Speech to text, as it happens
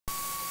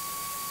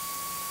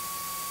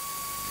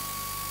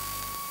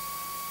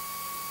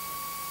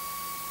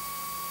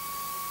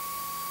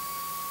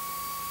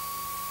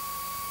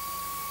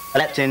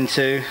leapt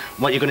into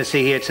what you're going to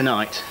see here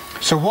tonight.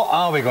 So what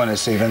are we going to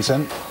see,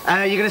 Vincent?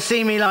 You're going to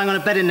see me lying on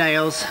a bed of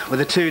nails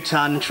with a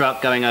 2-ton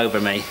truck going over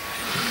me.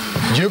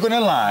 You're going to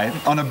lie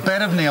on a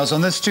bed of nails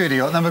on this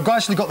studio, and we've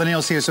actually got the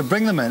nails here, so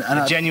bring them in. And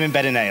a genuine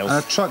bed of nails.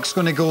 And a truck's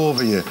going to go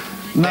over you.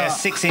 Now, they're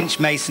 6-inch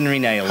masonry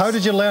nails. How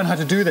did you learn how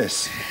to do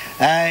this?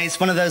 It's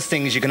one of those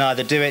things, you can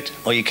either do it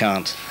or you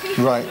can't.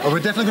 Right. Are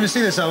we definitely going to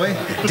see this, are we?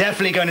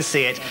 Definitely going to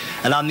see it.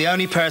 And I'm the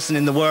only person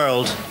in the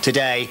world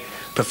today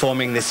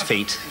performing this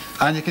feat.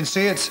 And you can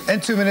see it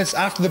in 2 minutes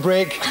after the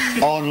break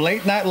on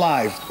Late Night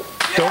Live.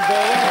 Don't go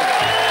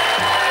away.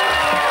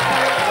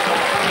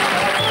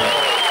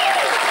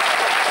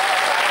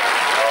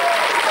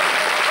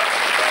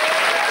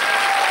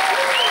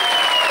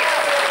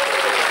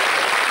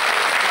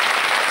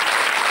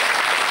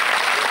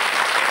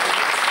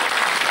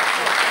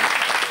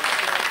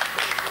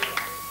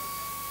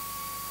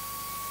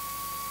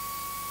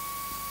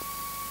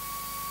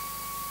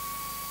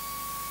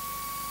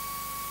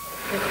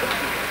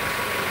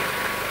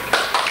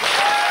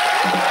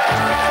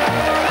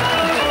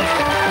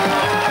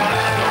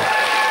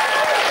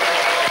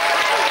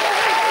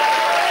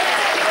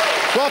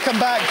 Welcome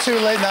back to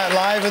Late Night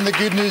Live, and the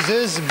good news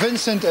is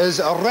Vincent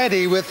is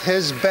ready with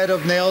his bed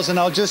of nails, and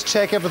I'll just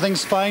check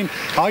everything's fine.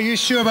 Are you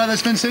sure about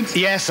this, Vincent?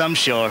 Yes, I'm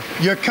sure.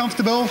 You're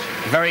comfortable?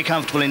 Very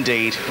comfortable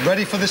indeed.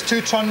 Ready for this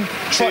 2-ton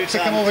truck to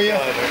come over you?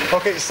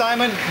 Okay,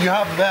 Simon, you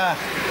have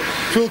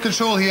full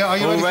control here. Are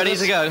you ready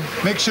to go?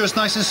 Make sure it's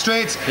nice and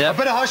straight. Yep. A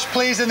bit of hush,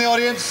 please, in the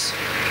audience.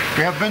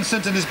 We have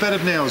Vincent and his bed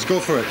of nails. Go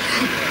for it.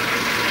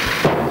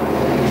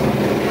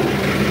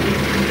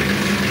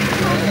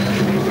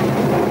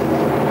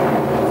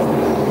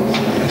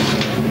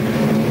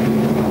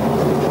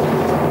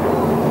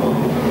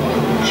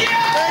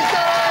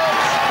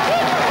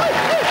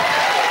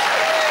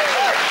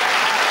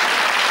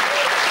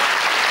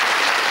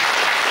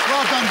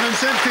 Well done,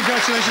 Vincent.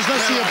 Congratulations.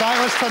 Let's see you back.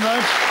 Let's turn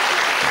round.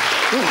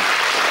 Ooh.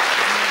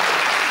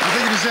 I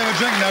think you deserve a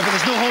drink now, but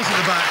there's no holes at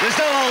the back. There's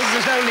no holes,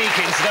 there's no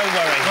leaking, so don't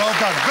worry. Well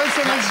done.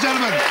 Vincent, ladies and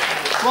gentlemen.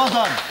 Well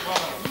done.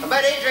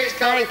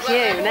 Thank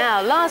you.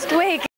 Now, last week...